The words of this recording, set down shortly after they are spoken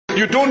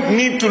You don't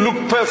need to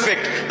look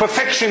perfect.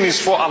 Perfection is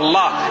for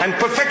Allah, and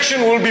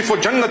perfection will be for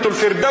Jannatul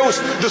Firdaus.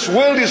 This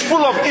world is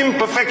full of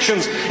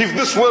imperfections. If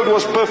this world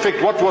was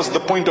perfect, what was the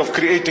point of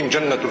creating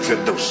Jannatul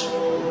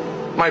Firdaus?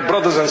 My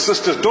brothers and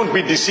sisters, don't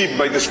be deceived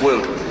by this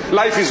world.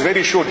 Life is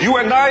very short. You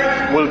and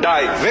I will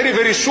die very,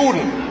 very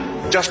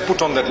soon. Just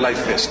put on that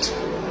life vest.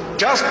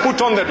 Just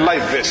put on that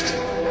life vest.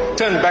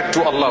 Turn back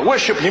to Allah.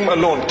 Worship Him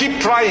alone. Keep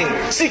trying.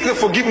 Seek the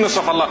forgiveness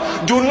of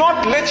Allah. Do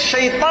not let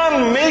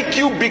shaitan make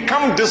you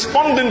become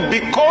despondent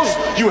because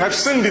you have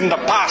sinned in the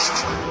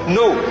past.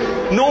 No.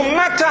 No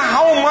matter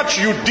how much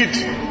you did,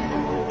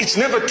 it's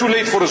never too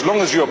late for as long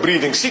as you are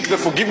breathing. Seek the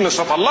forgiveness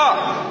of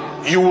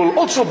Allah. You will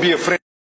also be a friend.